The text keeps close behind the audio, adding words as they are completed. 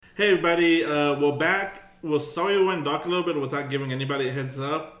Hey everybody, we're back. We're sorry we went dark a little bit without giving anybody a heads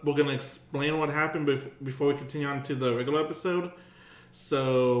up. We're gonna explain what happened before we continue on to the regular episode.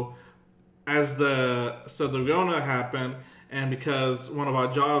 So, the Rona happened, and because one of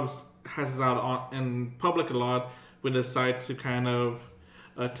our jobs has us out in public a lot, we decided to kind of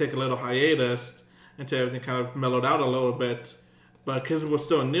take a little hiatus until everything kind of mellowed out a little bit. But because we're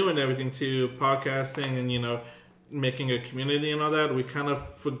still new and everything to podcasting and making a community and all that, we kind of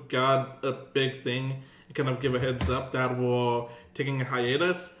forgot a big thing and kind of give a heads up that we're taking a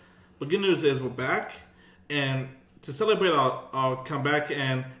hiatus. But good news is we're back, and to celebrate our comeback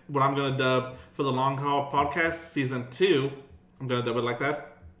and what I'm gonna dub for the Long Haul Podcast Season 2, I'm gonna dub it like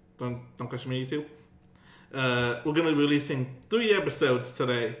that. Don't question me, YouTube. We're gonna be releasing 3 episodes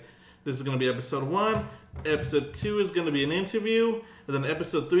today. This is gonna be episode 1. Episode 2 is gonna be an interview, and then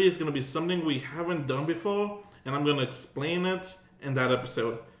episode 3 is gonna be something we haven't done before, and I'm gonna explain it in that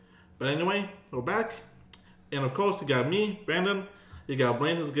episode. But anyway, we're back, and of course you got me, Brandon. You got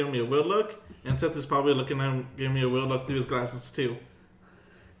Blaine, who's giving me a weird look, and Seth is probably looking at him, giving me a weird look through his glasses too.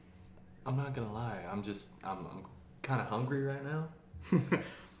 I'm not gonna lie, I'm kind of hungry right now.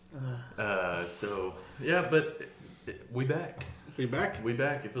 But we back. We back. We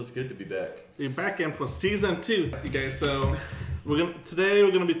back. It feels good to be back. We're back in for season 2, you guys. So today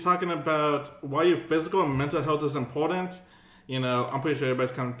we're gonna be talking about why your physical and mental health is important. I'm pretty sure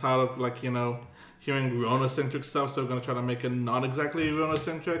everybody's kind of tired of hearing Rona-centric stuff, so we're gonna try to make it not exactly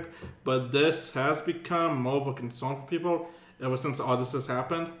Rona-centric. But this has become more of a concern for people ever since all this has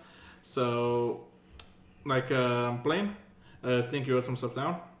happened. So, Blaine, I think you wrote some stuff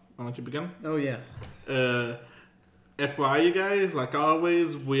down. Why don't you begin? Oh yeah. FYI, you guys, like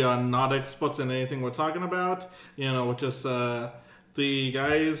always, we are not experts in anything we're talking about. We're just 3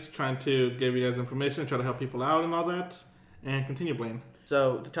 guys trying to give you guys information, try to help people out and all that. And continue, Blaine.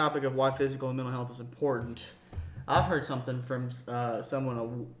 So the topic of why physical and mental health is important. I've heard something from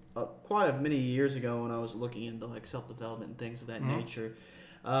someone quite many years ago when I was looking into self-development and things of that nature.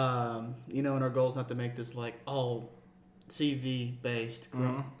 And our goal is not to make this all CV based,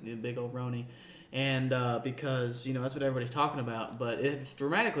 big old Roni. And because, that's what everybody's talking about. But it's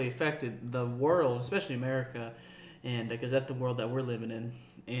dramatically affected the world, especially America, and because that's the world that we're living in.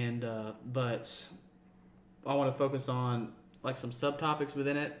 And but I want to focus on some subtopics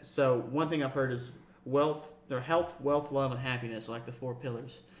within it. So one thing I've heard is health, wealth, love, and happiness, the 4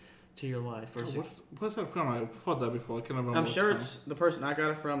 pillars to your life. What's that from? I've heard that before. I can't remember. I'm sure it's the person I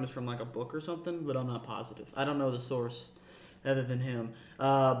got it from is from a book or something, but I'm not positive. I don't know the source other than him.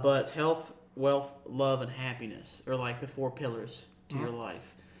 But health, wealth, love, and happiness are the 4 pillars to your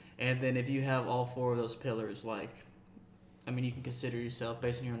life. And then if you have all 4 of those pillars, you can consider yourself,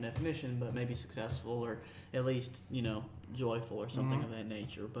 based on your own definition, but maybe successful or at least, joyful or something of that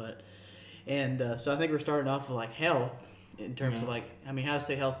nature. So I think we're starting off with health in terms of how to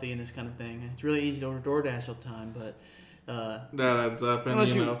stay healthy and this kind of thing. It's really easy to order DoorDash all the time, but that adds up, and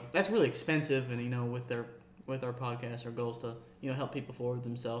that's really expensive. And with our podcast, our goal is to help people forward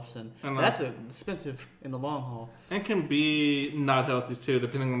themselves, and that's expensive in the long haul. And can be not healthy too,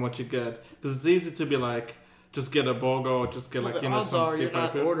 depending on what you get, because it's easy to be just get a burger or just get the odds are you're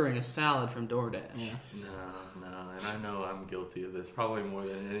not ordering a salad from DoorDash. Yeah. No, and I know I'm guilty of this, probably more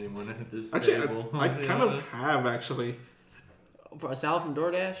than anyone at this actually, table. I kind of have actually. For a salad from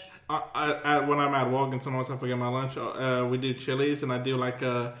DoorDash? When I'm at work and sometimes I forget my lunch, we do Chili's, and I do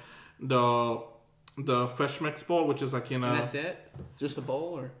the fresh mix bowl, which is And that's it? Just a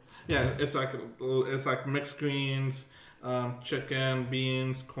bowl, or? Yeah, it's mixed greens, chicken,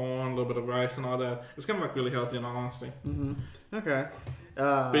 beans, corn, a little bit of rice, and all that. It's kind of really healthy in all honesty. Mm-hmm. Okay.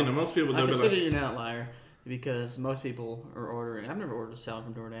 But most people do. I consider you an outlier because most people are ordering. I've never ordered a salad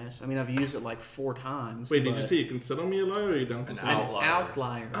from DoorDash. I've used it 4 times. Wait, did you say you consider me a liar or you don't? An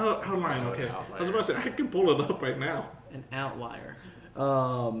outlier. Oh, outlier. Okay. Outlier. I was about to say I can pull it up right now. An outlier.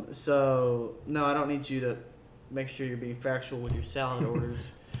 So no, I don't need you to make sure you're being factual with your salad orders.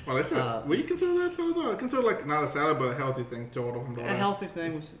 Well, I said, will you consider that salad though? I consider not a salad, but a healthy thing to order from DoorDash. A healthy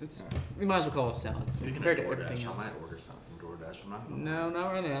thing. We might as well call it salad compared to DoorDash, everything else. I might order something from DoorDash. I'm not. No,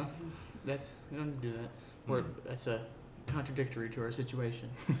 not right now. We don't need to do that. That's a contradictory to our situation.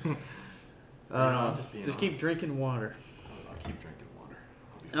 Just keep drinking water. I'll keep drinking water.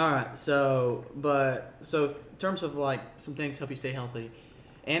 All right. So in terms of some things help you stay healthy,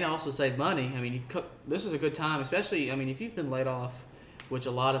 and also save money. You cook. This is a good time, especially. If you've been laid off, which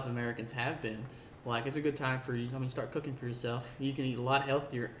a lot of Americans have been. It's a good time for you. Start cooking for yourself. You can eat a lot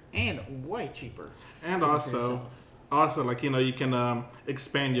healthier and way cheaper. And also, you can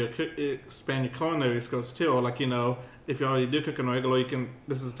expand your culinary skills too. Or if you already do cook on regular, you can.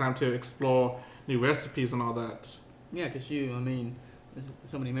 This is time to explore new recipes and all that. Yeah, because this is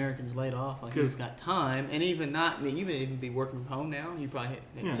so many Americans laid off. Like, 'Cause- you've got time, and even not. I mean, you may even be working from home now. You probably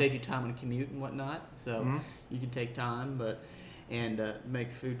it save you time on a commute and whatnot. So you can take time, and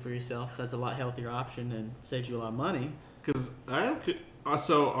make food for yourself. That's a lot healthier option and saves you a lot of money. Because I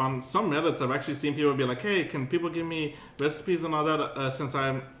also on some Reddits, I've actually seen people be like, "Hey, can people give me recipes and all that?" Since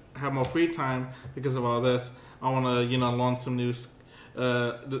I have more free time because of all this, I want to learn some new.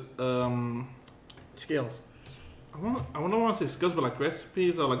 Skills. I don't want to say skills, but like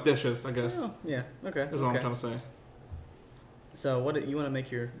recipes or like dishes, I guess. Oh, yeah. Okay. That's what I'm trying to say. So what you want to make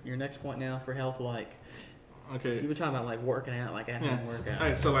your next point now for health like? Okay. You were talking about like working out, like at home workout.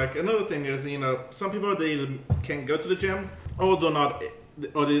 Alright, so like another thing is, some people they can't go to the gym, or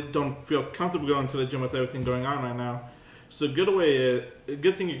they don't feel comfortable going to the gym with everything going on right now. So a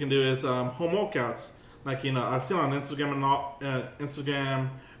good thing you can do is home workouts. Like I've seen on Instagram Instagram,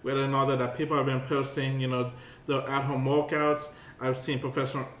 Reddit and all that people have been posting, the at-home workouts. I've seen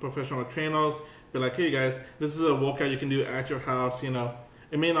professional trainers be like, "Hey guys, this is a workout you can do at your house."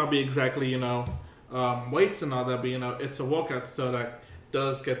 It may not be exactly weights and all that, but it's a workout still that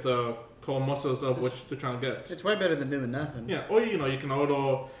does get the core muscles of which they're trying to get. It's way better than doing nothing. Yeah, or you can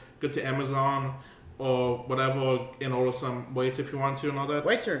order, go to Amazon or whatever and order some weights if you want to and all that.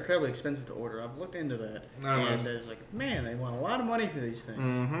 Weights are incredibly expensive to order. I've looked into that, and it's like, man, they want a lot of money for these things.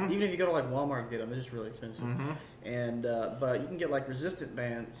 Mm-hmm. Even if you go to like Walmart and get them, they're just really expensive. Mm-hmm. And but you can get like resistance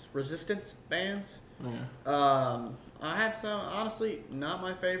bands. Yeah. I have some. Honestly, not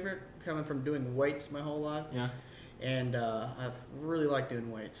my favorite. Coming from doing weights my whole life. Yeah. And I really like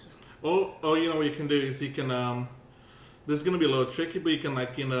doing weights. Or what you can do is you can this is gonna be a little tricky, but you can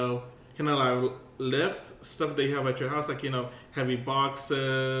lift stuff that you have at your house, like heavy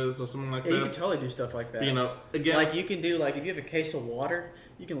boxes or something like that. You can totally do stuff like that. Again, like you can do, like if you have a case of water,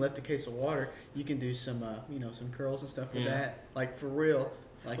 you can lift a case of water. You can do some some curls and stuff with that. Like for real.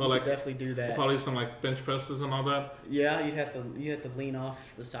 Like you could definitely do that. Probably some like bench presses and all that. Yeah, you'd have to lean off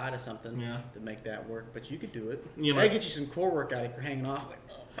the side of something to make that work, but you could do it. That'd get you some core workout if you're hanging off.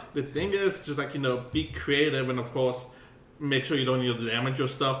 Like, the thing is, just like be creative, and of course, make sure you don't damage your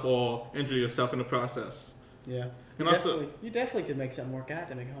stuff or injure yourself in the process. Yeah, and you definitely could make something work out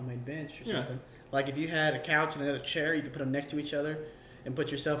to make a homemade bench or something. Like if you had a couch and another chair, you could put them next to each other and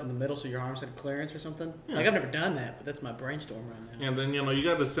put yourself in the middle so your arms had clearance or something. Yeah. Like I've never done that, but that's my brainstorm right now. And then you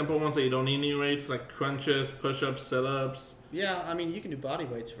got the simple ones that you don't need any weights, like crunches, push-ups, sit-ups. Yeah, I mean you can do body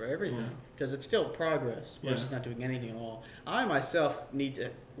weights for everything because it's still progress versus not doing anything at all. I myself need to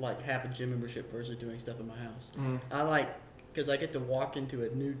have a gym membership versus doing stuff in my house. I because I get to walk into a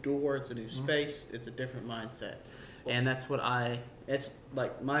new door, it's a new space, it's a different mindset, and that's what it's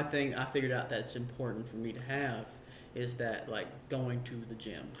like my thing. I figured out that's important for me to have. Is that going to the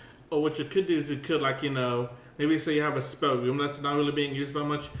gym? Or what you could do is you could maybe say you have a spare room that's not really being used by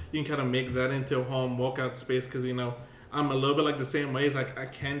much. You can kind of make that into a home workout space because I'm a little bit the same way. It's I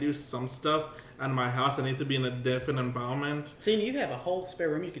can do some stuff at my house. I need to be in a different environment. See, you have a whole spare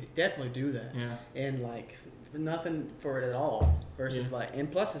room. You could definitely do that. Yeah. And nothing for it at all. Versus and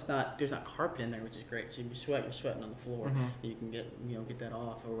plus there's not carpet in there, which is great. So you're sweating on the floor. Mm-hmm. You can get that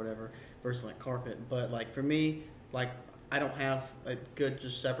off or whatever. Versus carpet, but for me. I don't have a good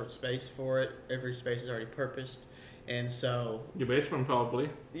just separate space for it. Every space is already purposed, and so your basement probably.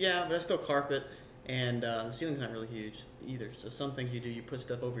 Yeah, but it's still carpet, and the ceiling's not really huge either. So some things you do, you put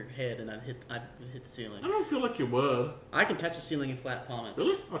stuff over your head, and I'd hit the ceiling. I don't feel like you would. I can touch the ceiling and flat palm it.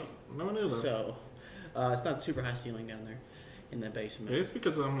 Really? Oh, no one knew that. So it's not a super high ceiling down there in that basement. It's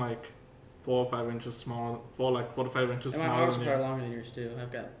because I'm 4 or 5 inches smaller, 4 to 5 inches and smaller. My arms than are probably longer than yours too.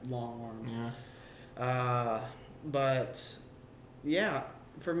 I've got long arms. Yeah. But yeah,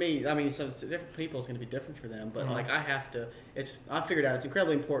 for me, I mean, so it's different people. It's going to be different for them. But I have to. I figured out it's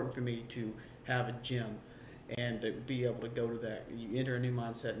incredibly important for me to have a gym and to be able to go to that. You enter a new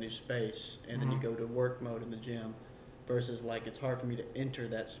mindset, new space, and then you go to work mode in the gym. Versus it's hard for me to enter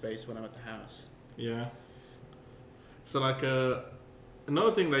that space when I'm at the house. Yeah. So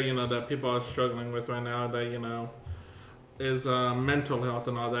another thing that that people are struggling with right now that is mental health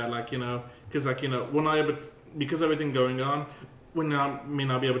and all that. Because we're not able to. Because everything going on, we may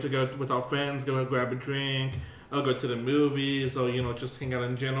not be able to go with our friends, go grab a drink, or go to the movies, or just hang out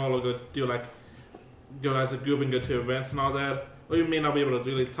in general, or go as a group and go to events and all that. Or you may not be able to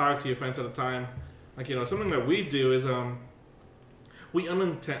really talk to your friends at a time. Something that we do is we we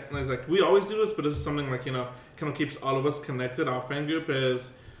always do this, but this is something kind of keeps all of us connected. Our friend group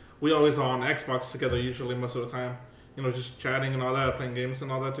is we always are on Xbox together usually most of the time. Just chatting and all that, playing games and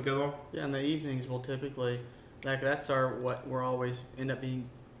all that together. Yeah, in the evenings we'll typically Like that's what we're always end up being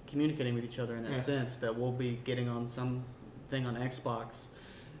communicating with each other in that sense, that we'll be getting on some thing on Xbox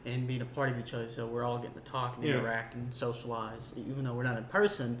and being a part of each other, so we're all getting to talk and interact and socialize. Even though we're not in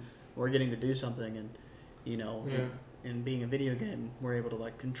person, we're getting to do something, and and being a video game, we're able to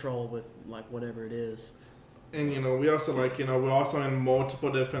like control with like whatever it is. And we also we're also in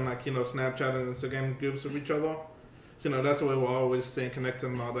multiple different Snapchat and Instagram groups with each other. So that's the way we're always staying connected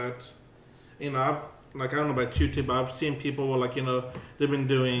and all that. I don't know about you too, but I've seen people where they've been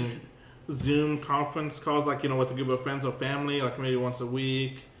doing Zoom conference calls with a group of friends or family, maybe once a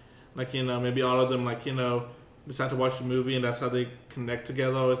week. Maybe all of them decide to watch a movie and that's how they connect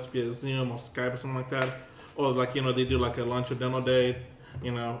together, or it's via Zoom or Skype or something like that. Or they do a lunch or dinner date,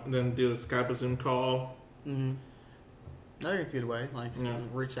 and then do the Skype or Zoom call. Mm-hmm. I think it's a good way,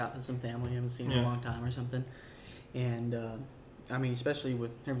 reach out to some family you haven't seen in a long time or something. And especially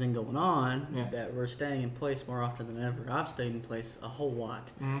with everything going on, that we're staying in place more often than ever. I've stayed in place a whole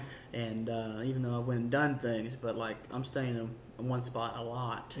lot, and even though I went and done things, but I'm staying in one spot a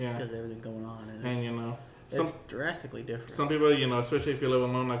lot because of everything going on, and it's drastically different. Some people, especially if you live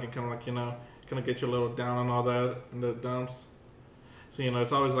alone, it kind of get you a little down on all that in the dumps. So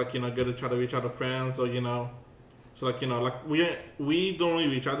it's always good to try to reach out to friends, or so we don't really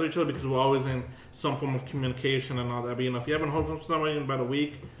reach out to each other because we're always in some form of communication and all that. But if you haven't heard from somebody in about a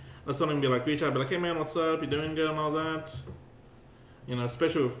week or something, reach out, be like, hey man, what's up? You doing good and all that.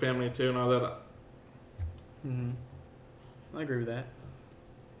 Especially with family too and all that. Mm-hmm. I agree with that.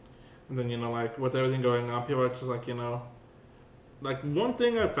 And then with everything going on, people are just one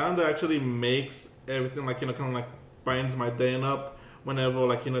thing I found that actually makes everything kind of brightens my day up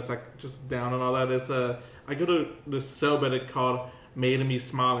whenever it's just down and all that is I go to this subreddit called Made Me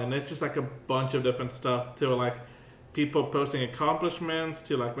Smile, and it's just a bunch of different stuff to people posting accomplishments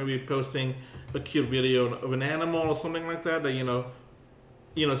to maybe posting a cute video of an animal or something like that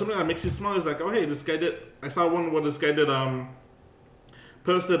something that makes you smile is oh hey, this guy did, I saw one where this guy did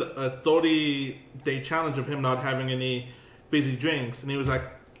posted a 30-day challenge of him not having any fizzy drinks, and he was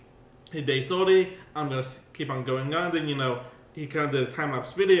hey, day 30, I'm gonna keep on going on. Then he kind of did a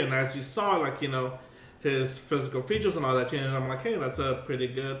time-lapse video, and as you saw his physical features and all that, and I'm hey, that's a pretty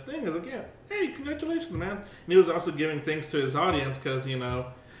good thing. I was hey, congratulations, man. And he was also giving thanks to his audience because they were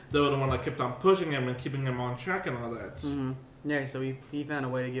the one that kept on pushing him and keeping him on track and all that. Mm-hmm. Yeah, so he found a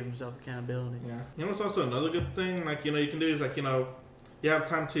way to give himself accountability. Yeah. It's also another good thing you can do is you have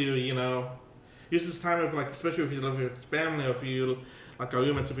time to use this time of especially if you live with your family, or if you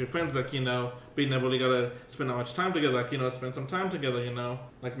arguments with your friends, but you never really gotta spend that much time together, spend some time together,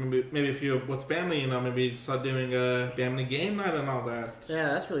 maybe if you're with family, maybe start doing a family game night and all that. Yeah,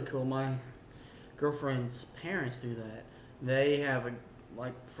 that's really cool. My girlfriend's parents do that. They have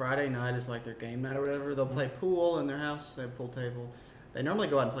Friday night is their game night or whatever. They'll play pool in their house. They have a pool table. They normally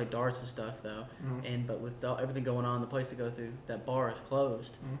go out and play darts and stuff though, but with everything going on, the place to go through, that bar is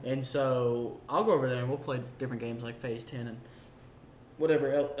closed, and so I'll go over there and we'll play different games like Phase 10 and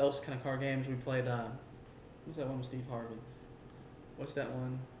whatever else kind of card games. We played, what's that one with Steve Harvey? What's that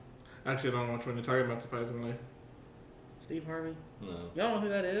one? Actually, I don't know which one you're talking about, surprisingly. Steve Harvey? No. Y'all know who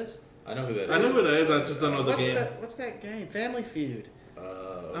that is? I know who that is. I know who that is, I just don't know the game. What's that game? Family Feud.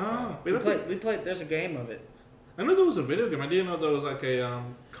 Oh. Wait, we played, there's a game of it. I knew there was a video game. I didn't know there was a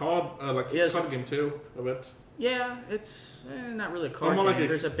card, card game too of it. Yeah, it's not really a card game.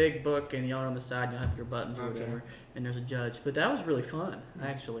 There's a big book, and y'all on the side, you have your buttons or whatever, and there's a judge. But that was really fun,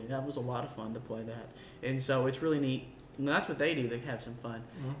 actually. That was a lot of fun to play that. And so it's really neat. And that's what they do. They have some fun.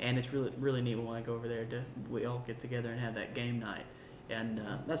 And it's really, really neat when I go over there we all get together and have that game night. And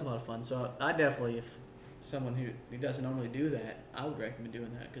that's a lot of fun. So I definitely, if someone who doesn't normally do that, I would recommend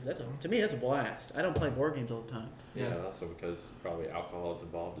doing that because to me that's a blast. I don't play board games all the time. Yeah, also because probably alcohol is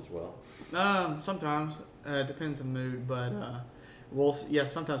involved as well. Sometimes it depends on the mood, but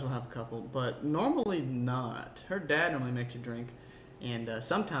sometimes we'll have a couple, but normally not. Her dad normally makes you drink, and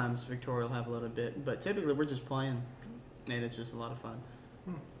sometimes Victoria will have a little bit, but typically we're just playing, and it's just a lot of fun.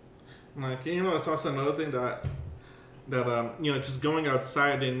 It's also another thing that just going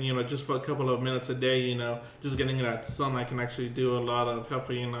outside and, just for a couple of minutes a day, just getting that sunlight can actually do a lot of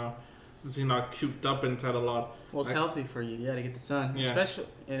helping, since you're not cooped up inside a lot. Well, it's healthy for you, to get the sun. Yeah. Especially,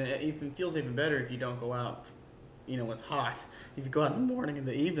 and it feels even better if you don't go out, when it's hot. If you go out in the morning and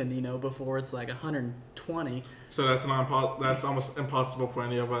the evening, before it's 120. So that's almost impossible for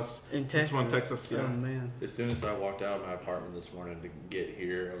any of us. In Texas. Yeah. Oh, man. As soon as I walked out of my apartment this morning to get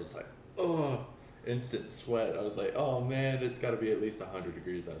here, I was oh, instant sweat. I was oh man, it's got to be at least 100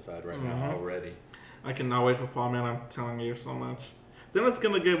 degrees outside right now already. I cannot wait for fall, man. I'm telling you so much. Then we're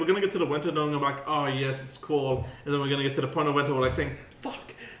gonna get to the winter, and we're like, oh yes, it's cold, and then we're gonna get to the point of winter, we're like saying,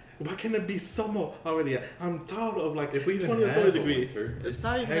 fuck, why can't it be summer already? I'm tired of like If we even 20 or have 30 a degrees. winter, It's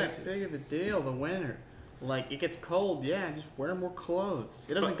not even that big of a deal, the winter. Like, it gets cold, yeah, just wear more clothes.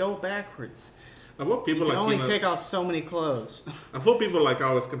 It doesn't go backwards. I've heard people You can like only take off so many clothes. I've heard people like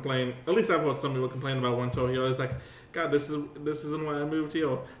always complain. At least I've heard some people complain about winter here. It's like, God, this isn't why I moved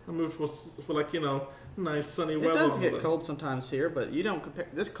here. I moved for like nice sunny weather. It does get cold sometimes here, but you don't compare.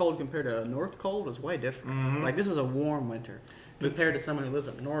 This cold compared to a north cold is way different. Mm-hmm. Like, this is a warm winter compared to someone who lives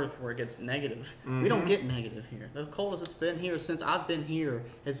up north where it gets negative. We don't get negative here. The coldest it's been here since I've been here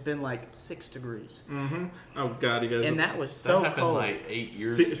has been like 6 degrees. Mm-hmm. Oh God, you guys. And that was so that happened cold. like 8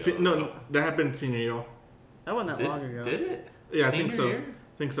 years ago. No, that happened senior year. That wasn't that long ago. Did it? Yeah, I think Senior so. year?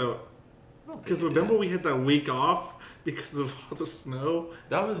 Think so. I don't think Because it remember did. we had that week off because of all the snow.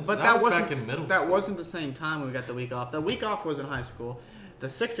 That was But that was wasn't back in middle that school. wasn't the same time when we got the week off. The week off was in high school. The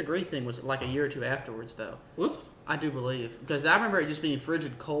 6 degree thing was like a year or two afterwards, though. Was it? I do believe because I remember it just being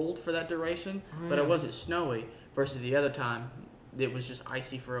frigid cold for that duration, but it wasn't snowy. Versus the other time, it was just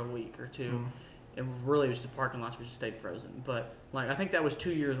icy for a week or two. It really was the parking lots were just stayed frozen. But like I think that was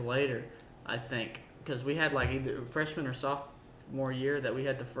 2 years later. I think because we had like either freshman or sophomore year that we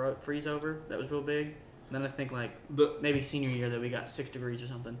had the freeze over that was real big. And then I think like maybe senior year that we got 6 degrees or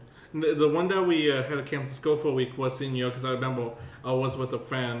something. The one that we had to cancel school for a week was senior because I remember I was with a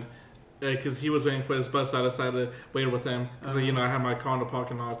friend because he was waiting for his bus. So I decided to wait with him because I had my car in the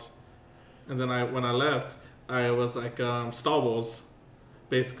parking lot, and then when I left, I was like Star Wars,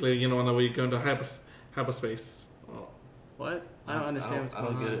 basically. When we go into hyperspace. What? I don't understand what's going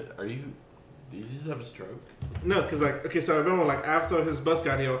on. I don't get it. Do you just have a stroke? No, because so I remember after his bus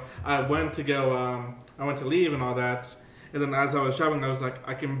got here, I went to leave and all that, and then as I was driving, I was like,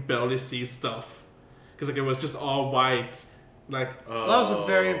 I can barely see stuff because it was just all white. Well, that was a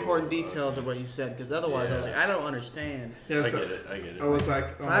very important detail to what you said, because otherwise I was like, I don't understand. Yeah, I get it. I was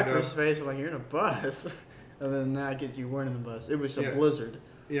like, oh my God. Hyperspace, I'm like, you're in a bus. And then now I get you weren't in the bus. It was a blizzard.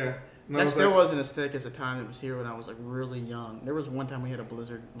 Yeah. And That still wasn't as thick as the time it was here when I was like really young. There was one time we had a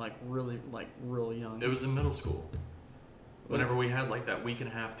blizzard really young. It was in middle school. Whenever we had like that week and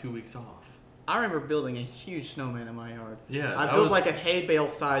a half, 2 weeks off. I remember building a huge snowman in my yard. Yeah, I built like a hay bale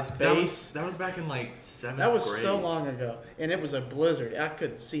sized base. That was back in like 7th grade. That was so long ago, and it was a blizzard. I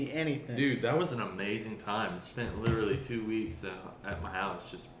couldn't see anything. Dude, that was an amazing time. Spent literally 2 weeks at my house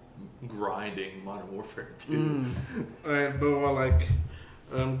just grinding Modern Warfare 2. Alright, but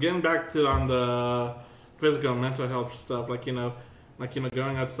getting back to on the physical and mental health stuff,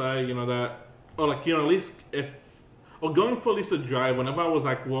 going outside, at least going for at least a drive. Whenever I was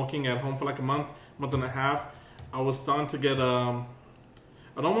working at home for a month and a half, I was starting to get I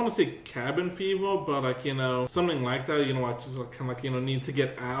don't want to say cabin fever, but something like that. I just kind of need to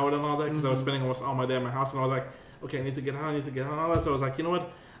get out and all that because I was spending almost all my day at my house, and I was like, okay, I need to get out, and all that. So I was like, you know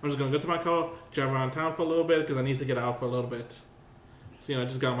what? I'm just gonna go to my car, drive around town for a little bit because I need to get out for a little bit. So I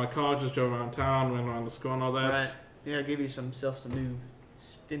just got in my car, just drove around town, went around the school and all that. Right. Yeah, give you some new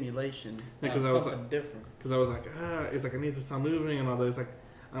stimulation. Yeah, Something I was different. Because I was like, it's like I need to start moving and all that. It's like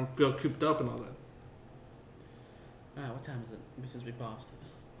I feel cooped up and all that. What time is it since we paused?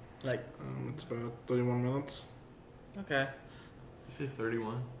 It's about 31 minutes. Okay, You say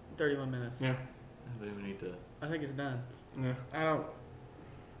 31? 31 minutes. Yeah. I think we need to. I think it's done. Yeah. I don't.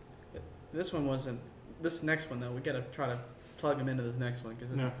 This one wasn't. This next one though, we gotta try to plug them into this next one because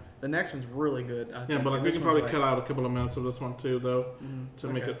the next one's really good. I think. But we can probably cut out a couple of minutes of this one too, though, to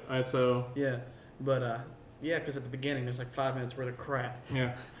make it. Alright, so. Yeah, but because at the beginning there's 5 minutes worth of crap.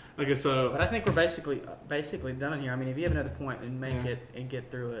 Yeah. Okay, so. But I think we're basically done here. I mean, if you have another point and make it and get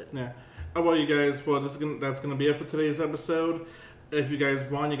through it. Yeah. How about you guys? Well, that's gonna be it for today's episode. If you guys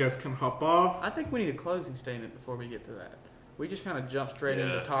want, you guys can hop off. I think we need a closing statement before we get to that. We just kind of jump straight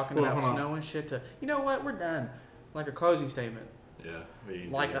into talking Well, about hold on. snow and shit. You know what? We're done. Like a closing statement. Yeah.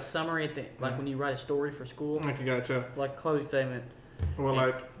 Like a summary at the when you write a story for school. Okay, gotcha. Like a closing statement. Well,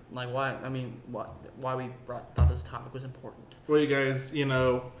 Like why? I mean, why we thought this topic was important. Well, you guys,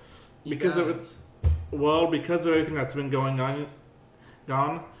 because of it. Well, because of everything that's been going on.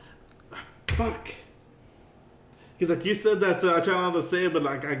 Fuck. Because you said that, so I tried not to say it, but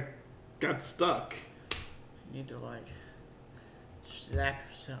I got stuck. You need to zap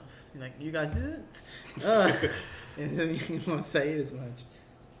yourself. You guys, and then you won't say it as much.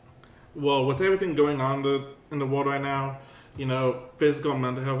 Well, with everything going on in the world right now, physical and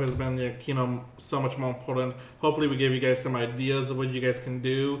mental health has been, so much more important. Hopefully, we gave you guys some ideas of what you guys can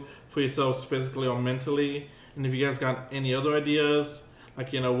do for yourselves physically or mentally. And if you guys got any other ideas,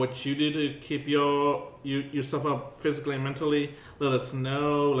 like, what you do to keep yourself up physically and mentally. Let us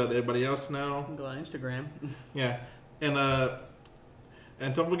know. Let everybody else know. Go on Instagram. Yeah,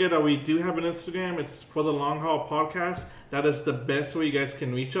 and don't forget that we do have an Instagram. It's For the Long Haul Podcast. That is the best way you guys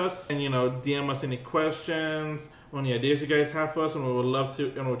can reach us. And, DM us any questions or any ideas you guys have for us. And we would love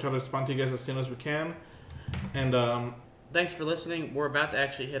to, and we'll try to respond to you guys as soon as we can. And thanks for listening. We're about to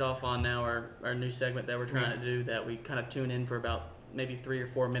actually hit off on now our new segment that we're trying to do, that we kind of tune in for about maybe 3 or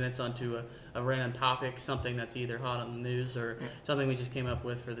 4 minutes onto a random topic, something that's either hot on the news or something we just came up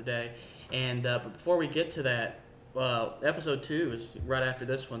with for the day. And but before we get to that, episode 2 is right after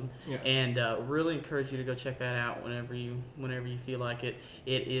this one, and really encourage you to go check that out whenever you feel like it.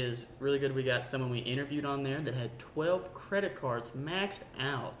 It is really good. We got someone we interviewed on there that had 12 credit cards maxed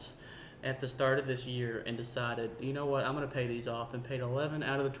out at the start of this year and decided, you know what, I'm going to pay these off, and paid 11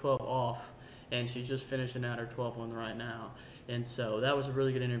 out of the 12 off, and she's just finishing out her 12th one right now. And so that was a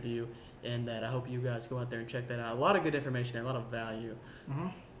really good interview, and that I hope you guys go out there and check that out. A lot of good information there, a lot of value. Mm-hmm.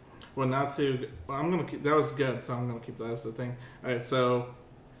 Well, I'm gonna keep that was good, so I'm gonna keep that as the thing. All right, so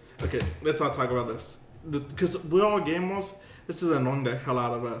okay, let's all talk about this because we're all gamers. This is annoying the hell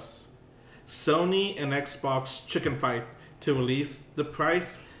out of us. Sony and Xbox chicken fight to release the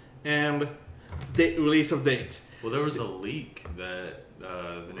price and release of date. Well, there was a leak that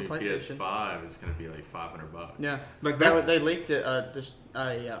the new PS5 is going to be like $500. Yeah, like they leaked it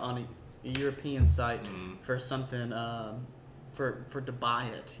on a European site for something. For to buy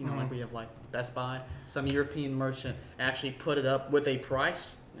it, like we have like Best Buy. Some European merchant actually put it up with a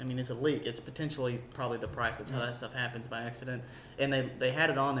price. I mean, it's a leak. It's potentially probably the price. That's how that stuff happens by accident. And they had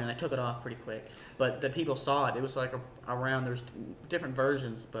it on there and they took it off pretty quick. But the people saw it. It was like around, there's different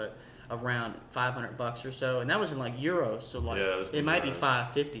versions, but around $500 or so. And that was in like euros. So like it might be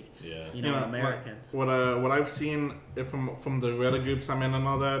 $550. Yeah. American. What I've seen from the Reddit groups I'm in and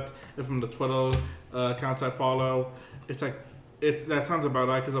all that, and from the Twitter accounts I follow, it's like. That sounds about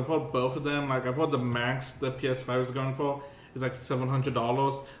right because I've heard both of them. Like I've heard the max the PS5 is going for is like $700.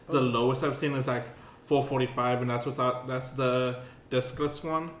 The lowest I've seen is like $445, and that's the discless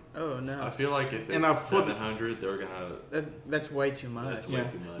one. Oh no! I feel like if it's $700, they're gonna. That's way too much. That's way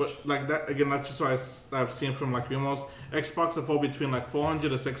too much. But like that again, that's just what I've seen from like rumors. Xbox will fall between like $400 to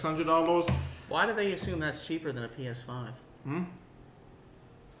 $600. Why do they assume that's cheaper than a PS5?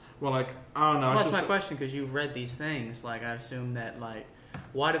 Well, like, I don't know. Well, that's my question, because you've read these things. Like, I assume that, like,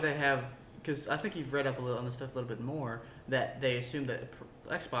 why do they have... Because I think you've read up a little on this stuff a little bit more, that they assume that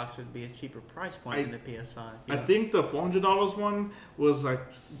Xbox would be a cheaper price point than the PS5. I think the $400 one was, like,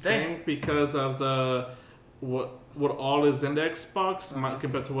 saying because of the... What all is in the Xbox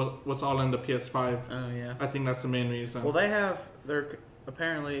compared to what's all in the PS5. Oh, yeah. I think that's the main reason. Well, they have... They're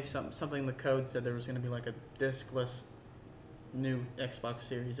apparently something in the code said there was going to be, like, a discless... new Xbox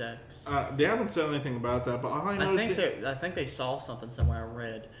Series X. They haven't said anything about that, but all I know I think they saw something somewhere. I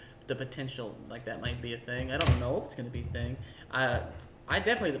read the potential like that might be a thing. I don't know if it's going to be a thing. I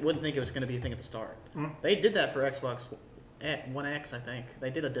definitely wouldn't think it was going to be a thing at the start. They did that for Xbox One X. I think they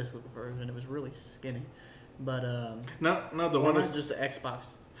did a discless version. It was really skinny, but no, the one is just the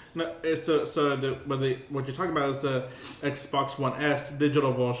Xbox. No, it's what you're talking about is the Xbox One S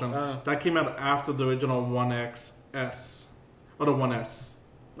digital version that came out after the original One X S. Or the 1S.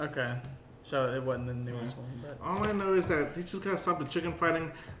 Okay. So it wasn't the newest one. But all I know is that they just gotta stop the chicken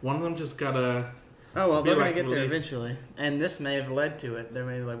fighting. One of them just gotta... Oh, well, they're gonna get there eventually. And this may have led to it. They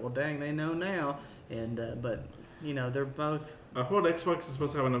may be like, well, dang, they know now. And but, they're both... I heard Xbox is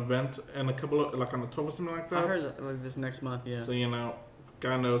supposed to have an event in a couple of... Like on the 12th or something like that. I heard like this next month, yeah. So,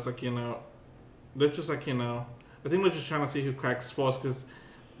 God knows, like, they're just like, I think they're just trying to see who cracks first, because...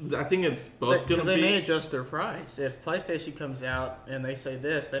 I think it's both going to be... Because they may adjust their price. If PlayStation comes out and they say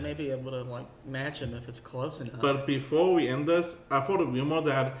this, they may be able to like match them if it's close enough. But before we end this, I've heard a rumor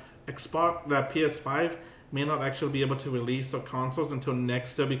that that PS5 may not actually be able to release the consoles until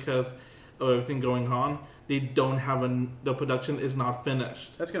next year because of everything going on. They don't have the production is not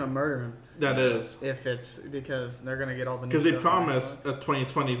finished. That's going to murder them. That is. If it's because they're going to get all the new stuff. Because they promised a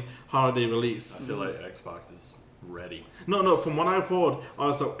 2020 holiday release. I feel like Xbox is... ready. No. From what I've heard,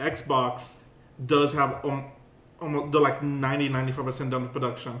 also Xbox does have almost they're like 90-95% done with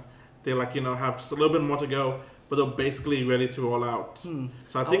production. They have just a little bit more to go, but they're basically ready to roll out. So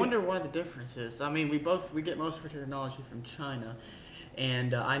I wonder why the difference is. I mean, we get most of our technology from China,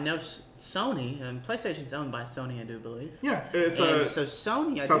 and I know Sony and PlayStation's owned by Sony, I do believe. Yeah, so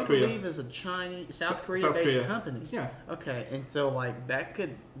Sony, I do believe, is a South Korea-based company. Yeah. Okay, and so like that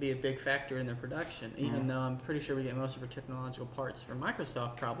could be a big factor in their production, even though I'm pretty sure we get most of our technological parts from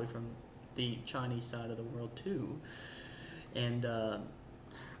Microsoft, probably from the Chinese side of the world too. And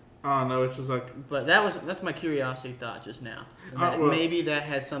I don't know. It's just like, But that's my curiosity thought just now. That well- maybe that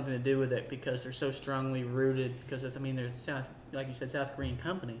has something to do with it because they're so strongly rooted. Because they're like you said, South Korean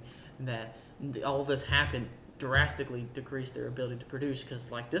company, that all this happened drastically decreased their ability to produce. Because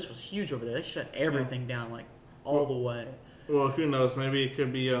like this was huge over there. They shut everything down like all the way. well, who knows? Maybe it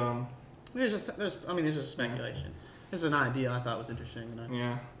could be. This is just speculation. This is an idea I thought was interesting.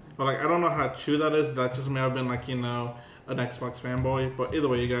 Yeah. But like, I don't know how true that is. That just may have been like, an Xbox fanboy. But either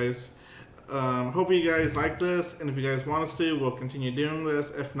way, you guys, hope you guys like this. And if you guys want us to, we'll continue doing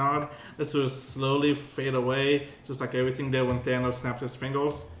this. If not, this will slowly fade away, just like everything did when Thanos snapped his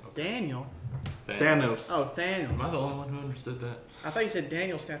fingers. Daniel. Thanos. Oh, Thanos. Am I the only one who understood that? I thought you said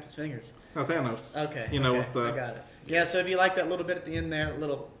Daniel snapped his fingers. No, Thanos. Okay. With the. I got it. Yeah, so if you like that little bit at the end there, that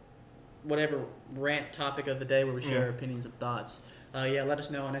little whatever rant topic of the day where we share our opinions and thoughts, let us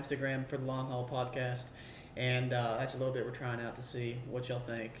know on Instagram for the Long Haul Podcast. And that's a little bit we're trying out to see what y'all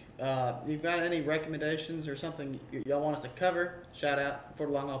think. You've got any recommendations or something y'all want us to cover? Shout out for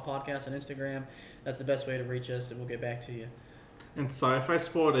the Long Haul Podcast on Instagram. That's the best way to reach us, and we'll get back to you. And sorry if I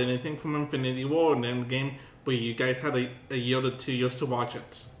spoiled anything from Infinity War and Endgame, but you guys had a year to 2 years to watch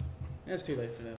it. It's too late for them.